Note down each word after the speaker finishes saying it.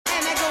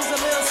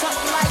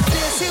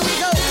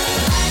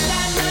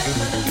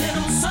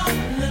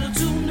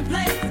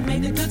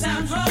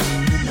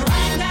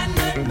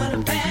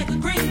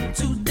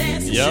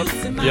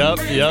Yep.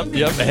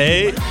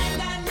 Hey,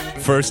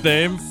 first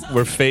name,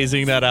 we're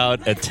phasing that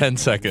out at 10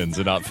 seconds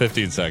and not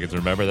 15 seconds.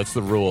 Remember, that's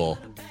the rule.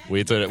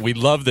 We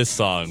love this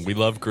song. We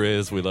love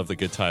Grizz. We love the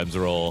Good Times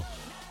Roll.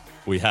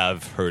 We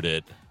have heard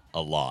it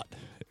a lot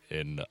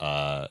in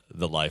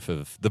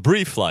the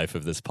brief life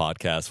of this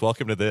podcast.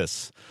 Welcome to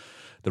this,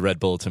 the Red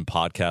Bulletin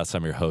Podcast.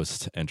 I'm your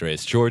host,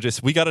 Andreas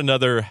Georges. We got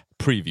another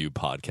preview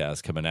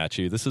podcast coming at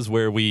you. This is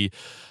where we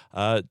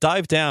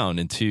dive down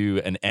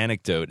into an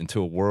anecdote, into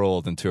a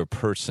world, into a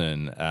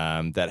person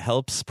that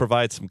helps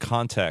provide some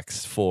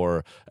context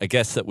for a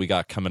guest that we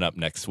got coming up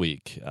next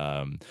week.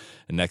 In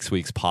next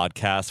week's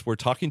podcast, we're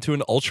talking to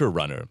an ultra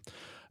runner.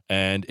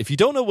 And if you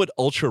don't know what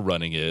ultra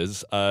running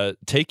is,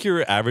 take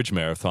your average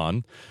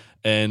marathon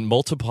and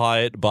multiply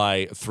it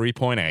by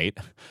 3.8.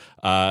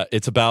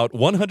 It's about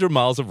 100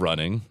 miles of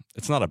running.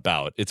 It's not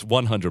about, it's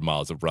 100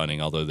 miles of running,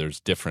 although there's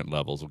different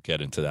levels. We'll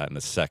get into that in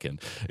a second.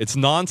 It's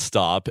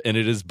nonstop, and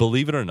it is,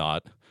 believe it or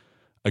not,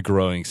 a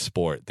growing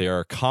sport. There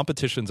are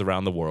competitions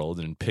around the world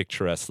in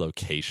picturesque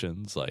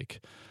locations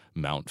like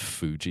Mount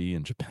Fuji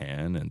in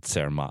Japan and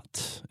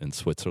Zermatt in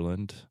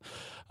Switzerland.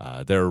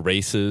 There are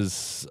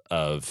races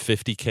of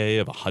 50K,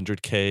 of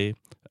 100K,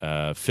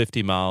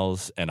 50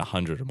 miles and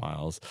 100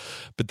 miles.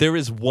 But there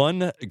is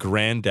one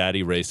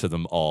granddaddy race of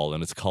them all,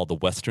 and it's called the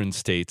Western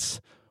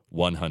States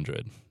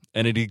 100.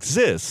 And it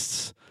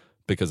exists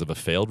because of a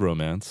failed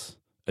romance,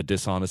 a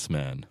dishonest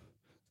man,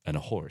 and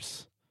a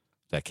horse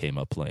that came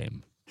up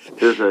lame.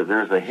 There's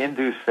a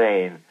Hindu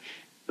saying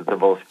that the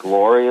most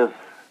glorious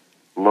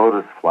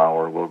lotus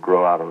flower will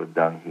grow out of a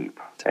dung heap.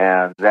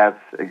 And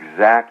that's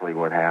exactly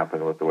what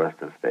happened with the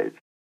Western States.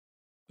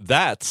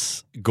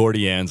 That's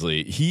Gordy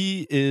Ainsleigh.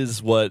 He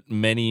is what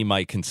many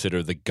might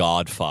consider the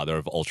godfather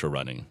of ultra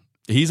running.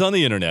 He's on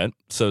the internet,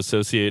 so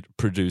associate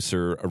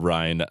producer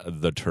Ryan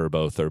the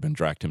Turbo Thurban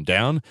tracked him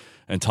down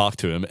and talked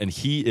to him, and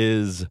he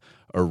is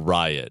a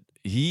riot.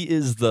 He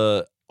is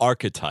the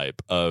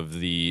archetype of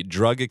the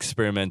drug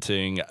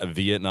experimenting,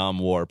 Vietnam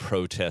War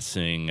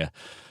protesting,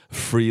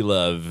 free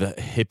love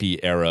hippie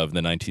era of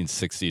the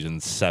 1960s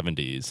and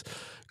 70s.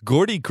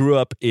 Gordy grew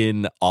up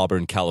in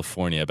Auburn,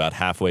 California, about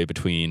halfway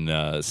between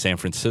San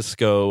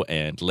Francisco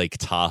and Lake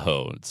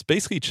Tahoe. It's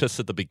basically just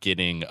at the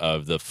beginning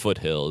of the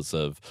foothills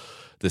of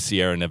the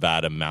Sierra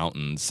Nevada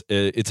mountains.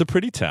 It's a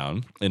pretty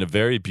town in a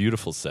very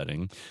beautiful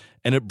setting,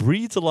 and it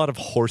breeds a lot of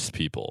horse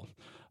people.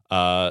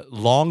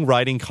 Long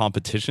riding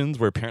competitions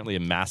were apparently a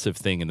massive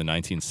thing in the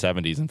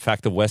 1970s. In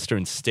fact, the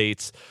Western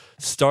States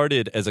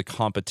started as a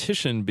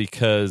competition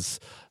because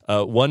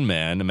one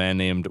man, a man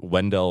named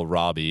Wendell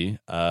Robbie,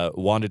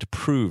 wanted to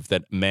prove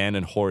that man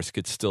and horse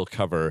could still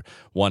cover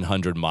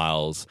 100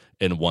 miles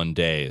in one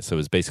day. So it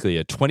was basically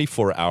a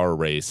 24-hour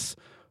race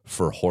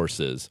for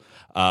horses.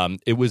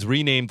 It was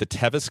renamed the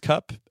Tevis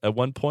Cup at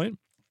one point,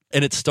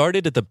 and it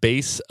started at the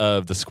base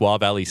of the Squaw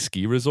Valley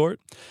Ski Resort,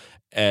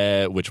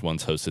 which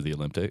once hosted the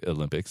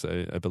Olympics,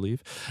 I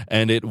believe.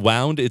 And it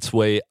wound its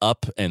way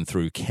up and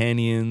through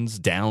canyons,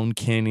 down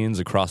canyons,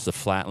 across the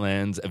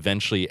flatlands,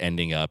 eventually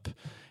ending up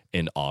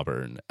in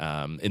Auburn.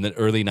 In the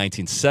early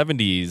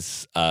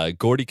 1970s,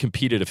 Gordy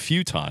competed a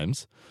few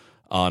times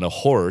on a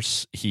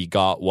horse he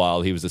got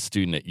while he was a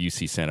student at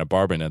UC Santa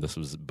Barbara. Now, this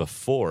was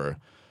before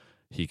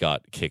he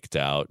got kicked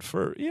out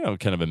for,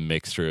 kind of a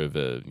mixture of,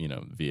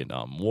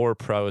 Vietnam War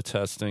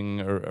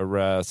protesting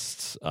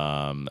arrests,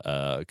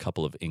 a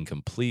couple of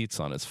incompletes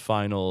on his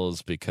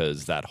finals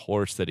because that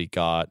horse that he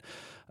got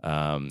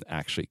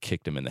actually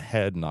kicked him in the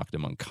head, knocked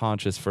him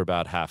unconscious for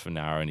about half an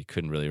hour, and he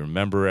couldn't really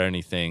remember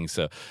anything.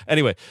 So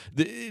anyway,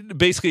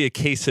 basically a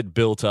case had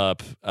built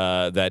up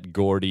that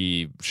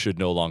Gordy should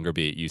no longer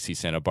be at UC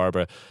Santa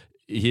Barbara.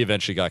 He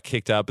eventually got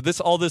kicked out, but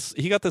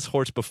he got this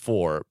horse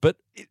before, but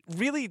it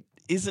really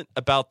isn't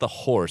about the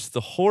horse.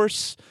 The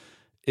horse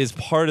is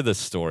part of the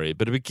story,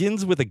 but it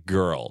begins with a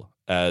girl,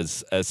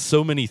 as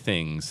so many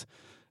things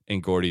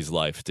in Gordy's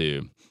life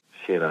do.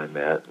 She and I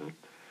met,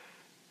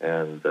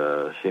 and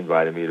she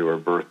invited me to her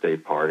birthday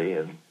party,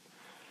 and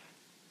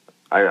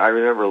I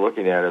remember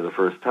looking at her the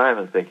first time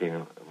and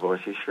thinking, well,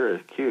 she sure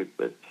is cute,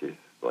 but she's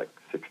like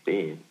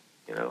 16,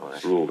 I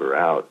ruled her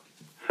out.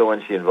 So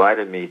when she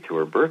invited me to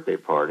her birthday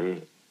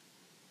party,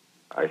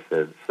 I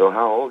said, so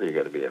how old are you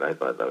going to be? And I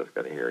thought I was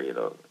going to hear,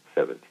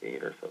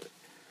 17 or something.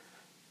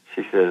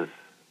 She says,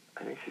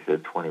 I think she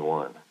said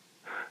 21.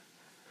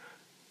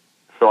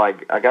 So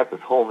I got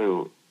this whole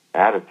new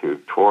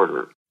attitude toward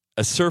her.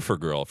 A surfer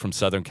girl from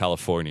Southern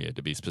California,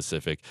 to be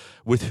specific,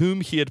 with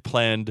whom he had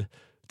planned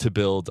to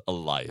build a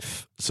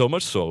life. So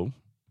much so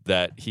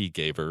that he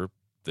gave her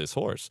this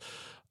horse.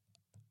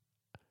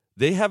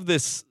 They have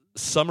this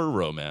summer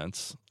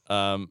romance.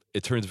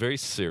 It turns very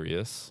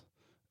serious,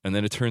 and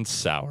then it turns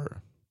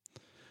sour.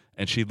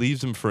 And she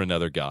leaves him for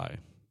another guy,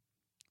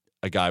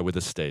 a guy with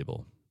a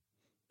stable.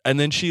 And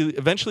then she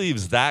eventually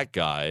leaves that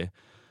guy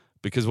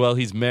because, well,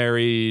 he's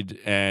married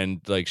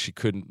and, she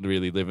couldn't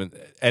really live in...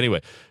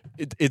 Anyway,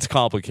 it's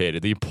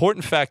complicated. The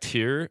important fact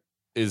here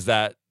is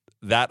that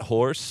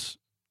horse,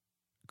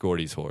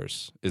 Gordy's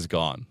horse, is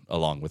gone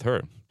along with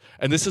her.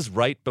 And this is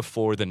right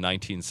before the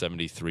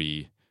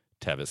 1973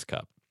 Tevis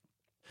Cup.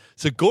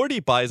 So Gordy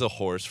buys a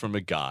horse from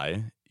a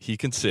guy he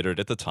considered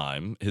at the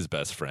time his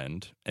best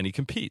friend, and he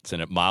competes.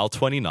 And at mile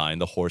 29,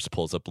 the horse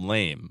pulls up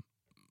lame.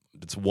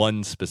 It's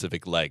one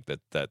specific leg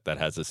that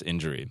has this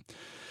injury.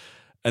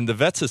 And the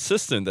vet's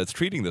assistant that's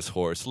treating this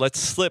horse lets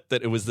slip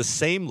that it was the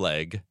same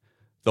leg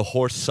the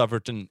horse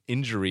suffered an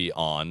injury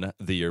on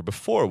the year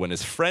before when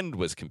his friend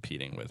was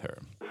competing with her.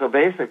 So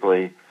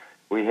basically,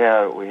 we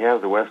have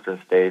the Western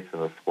States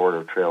in the sport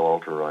of trail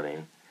ultra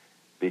running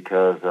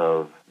because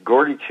of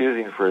Gordy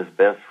choosing for his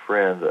best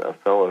friend a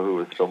fellow who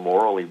was so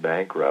morally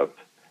bankrupt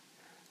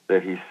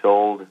that he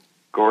sold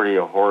Gordy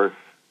a horse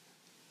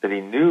that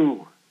he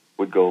knew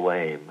would go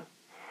lame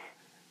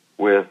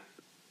with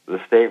the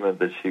statement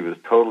that she was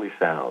totally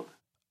sound.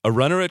 A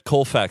runner at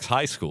Colfax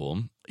High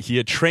School, he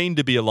had trained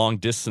to be a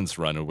long-distance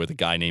runner with a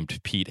guy named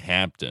Pete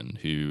Hampton,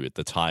 who at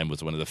the time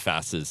was one of the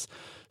fastest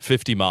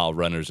 50-mile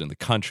runners in the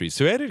country.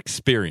 So he had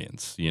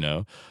experience, you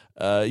know.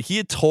 He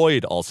had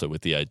toyed also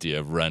with the idea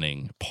of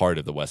running part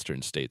of the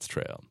Western States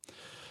Trail.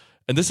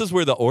 And this is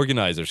where the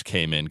organizers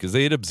came in, because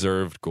they had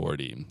observed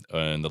Gordy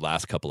in the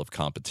last couple of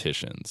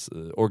competitions.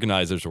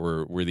 Organizers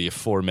were the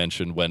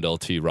aforementioned Wendell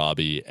T.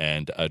 Robbie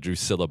and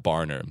Drusilla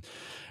Barner.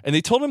 And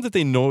they told him that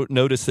they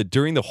noticed that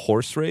during the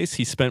horse race,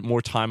 he spent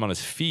more time on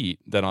his feet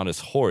than on his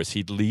horse.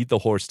 He'd lead the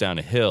horse down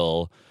a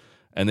hill,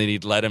 and then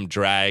he'd let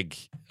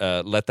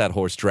that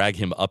horse drag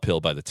him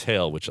uphill by the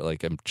tail, which,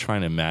 like, I'm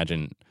trying to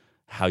imagine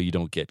how you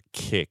don't get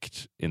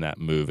kicked in that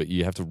move.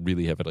 You have to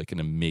really have like an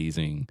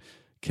amazing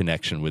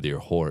connection with your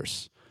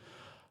horse.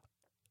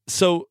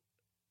 So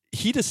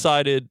he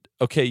decided,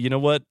 okay, you know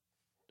what?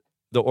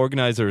 The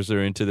organizers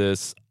are into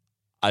this.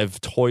 I've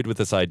toyed with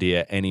this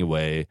idea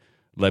anyway.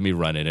 Let me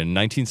run it. In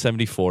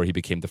 1974, he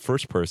became the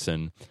first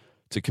person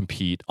to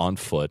compete on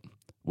foot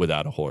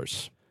without a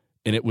horse.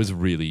 And it was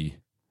really,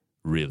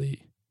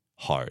 really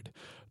hard.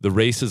 The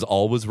race is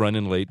always run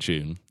in late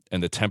June,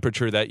 and the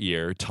temperature that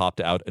year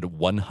topped out at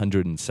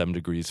 107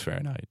 degrees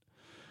Fahrenheit.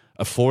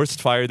 A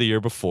forest fire the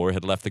year before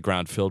had left the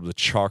ground filled with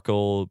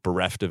charcoal,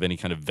 bereft of any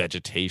kind of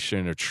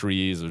vegetation or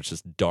trees. It was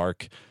just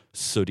dark,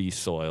 sooty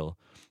soil.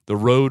 The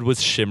road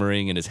was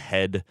shimmering and his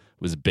head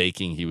was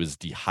baking. He was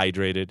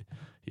dehydrated.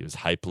 He was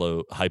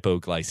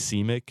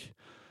hypoglycemic.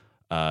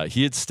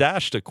 He had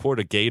stashed a quart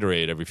of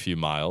Gatorade every few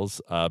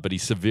miles, but he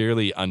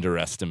severely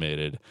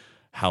underestimated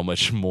how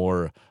much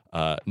more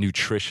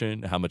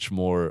nutrition, how much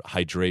more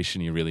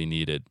hydration he really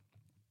needed.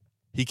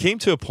 He came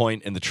to a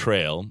point in the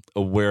trail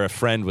where a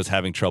friend was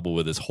having trouble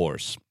with his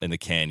horse in the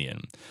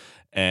canyon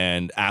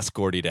and asked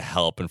Gordy to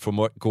help. And from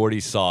what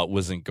Gordy saw, it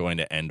wasn't going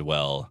to end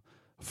well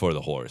for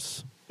the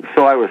horse.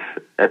 So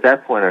at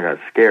that point, I got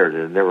scared.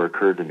 It never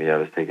occurred to me I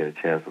was taking a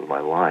chance with my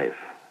life.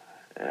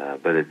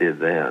 But it did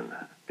then,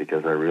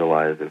 because I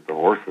realized if the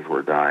horses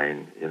were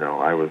dying, you know,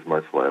 I was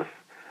much less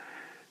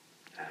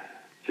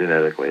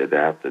genetically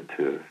adapted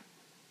to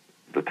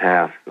the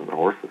task than the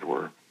horses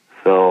were.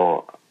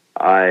 So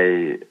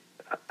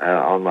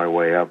on my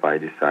way up, I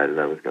decided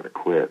I was going to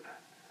quit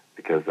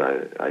because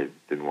I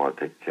didn't want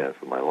to take a chance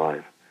with my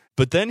life.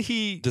 But then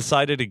he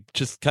decided to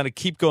just kind of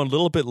keep going a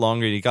little bit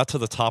longer. He got to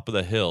the top of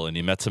the hill and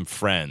he met some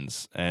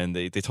friends, and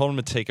they told him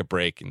to take a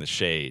break in the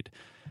shade.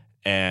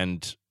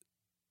 And,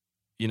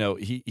 you know,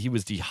 he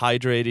was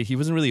dehydrated. He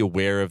wasn't really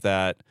aware of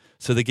that.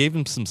 So they gave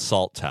him some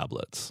salt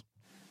tablets.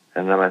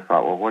 And then I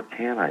thought, well, what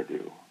can I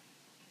do?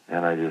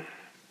 And I just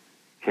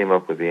came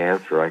up with the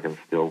answer, I can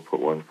still put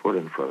one foot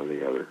in front of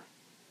the other.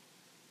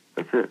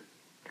 That's it.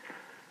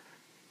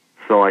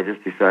 So I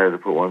just decided to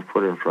put one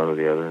foot in front of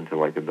the other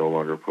until I could no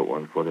longer put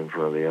one foot in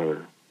front of the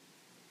other.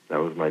 That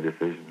was my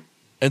decision.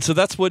 And so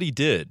that's what he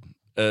did.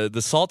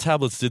 The salt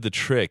tablets did the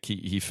trick.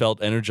 He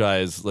felt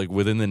energized like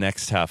within the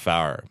next half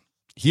hour.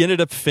 He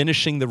ended up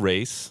finishing the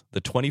race,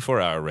 the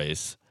 24-hour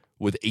race,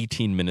 with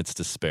 18 minutes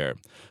to spare.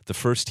 The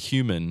first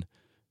human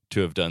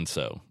to have done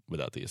so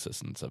without the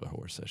assistance of a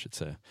horse, I should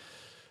say.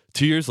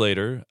 2 years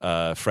later,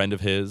 a friend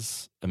of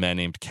his, a man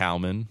named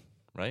Cowman,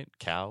 right?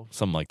 Cow,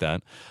 something like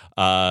that,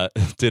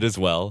 did as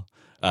well,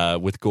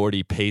 with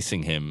Gordy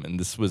pacing him. And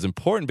this was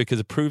important because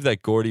it proved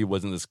that Gordy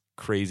wasn't this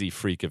crazy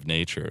freak of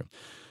nature.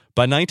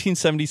 By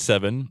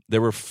 1977,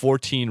 there were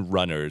 14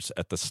 runners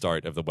at the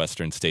start of the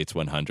Western States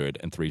 100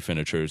 and 3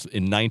 finishers.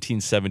 In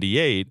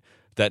 1978,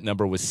 that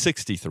number was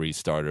 63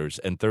 starters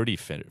and 30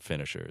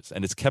 finishers,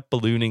 and it's kept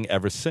ballooning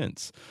ever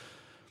since.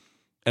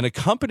 And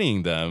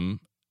accompanying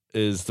them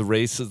is the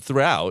race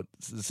throughout,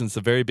 since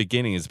the very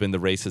beginning, has been the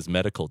race's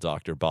medical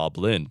doctor, Bob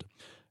Lind.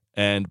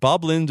 And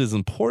Bob Lind is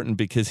important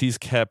because he's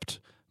kept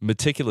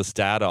meticulous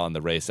data on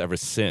the race ever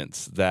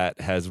since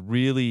that has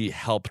really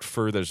helped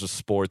further the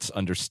sport's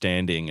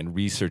understanding and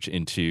research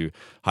into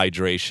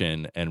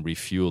hydration and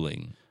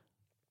refueling.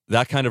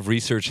 That kind of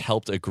research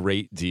helped a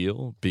great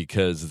deal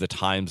because the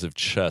times have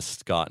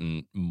just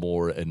gotten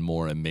more and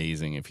more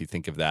amazing. If you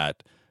think of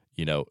that,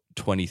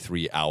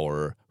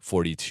 23-hour,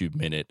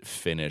 42-minute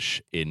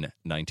finish in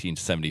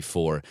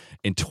 1974.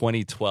 In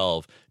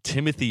 2012,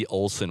 Timothy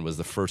Olson was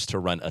the first to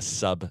run a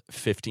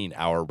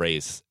sub-15-hour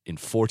race in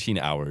 14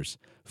 hours,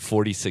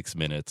 46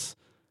 minutes,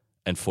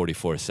 and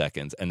 44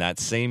 seconds. And that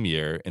same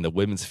year in the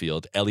women's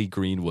field, Ellie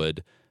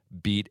Greenwood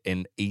beat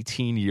an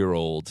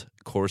 18-year-old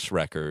course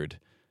record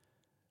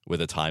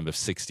with a time of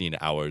 16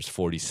 hours,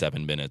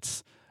 47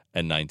 minutes,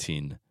 and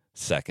 19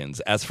 seconds.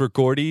 As for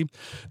Gordy,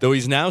 though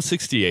he's now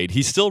 68,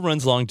 he still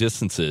runs long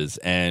distances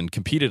and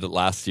competed at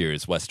last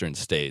year's Western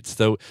States,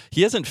 though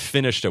he hasn't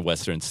finished at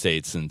Western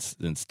States since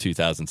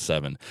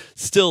 2007.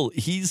 Still,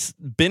 he's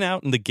been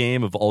out in the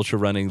game of ultra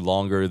running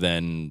longer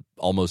than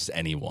almost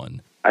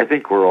anyone. I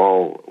think we're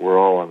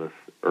all on this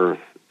earth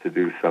to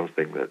do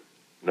something that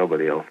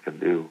nobody else can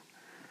do.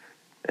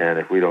 And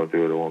if we don't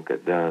do it, it won't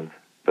get done.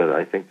 But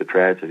I think the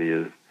tragedy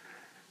is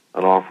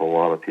an awful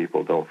lot of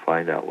people don't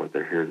find out what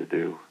they're here to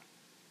do.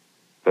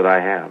 But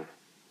I have,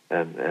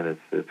 and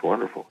it's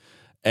wonderful.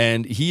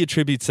 And he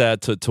attributes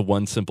that to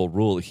one simple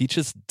rule. He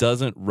just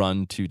doesn't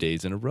run 2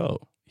 days in a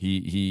row.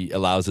 He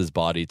allows his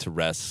body to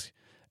rest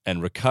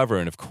and recover.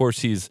 And of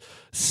course, he's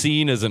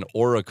seen as an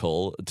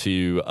oracle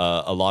to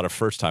a lot of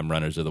first-time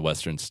runners of the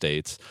Western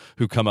States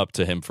who come up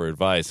to him for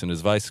advice. And his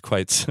advice is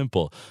quite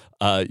simple.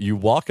 You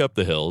walk up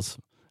the hills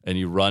and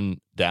you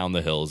run down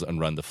the hills and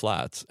run the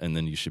flats, and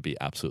then you should be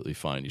absolutely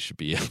fine. You should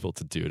be able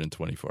to do it in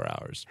 24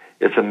 hours.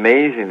 It's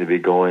amazing to be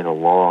going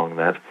along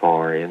that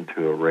far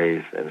into a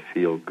race and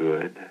feel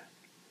good.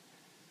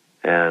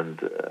 And,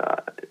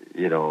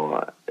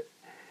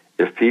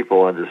 if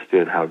people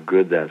understood how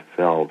good that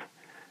felt,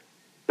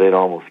 they'd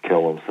almost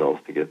kill themselves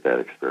to get that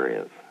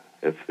experience.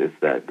 It's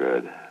that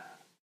good.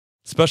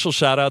 Special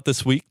shout out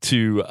this week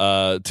to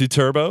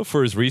Turbo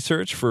for his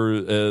research,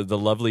 for the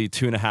lovely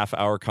 2.5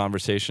 hour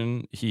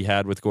conversation he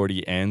had with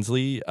Gordy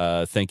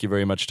Ainsleigh. Thank you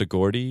very much to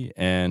Gordy,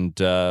 and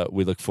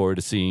we look forward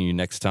to seeing you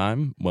next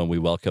time when we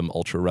welcome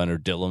ultra runner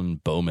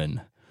Dylan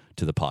Bowman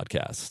to the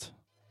podcast.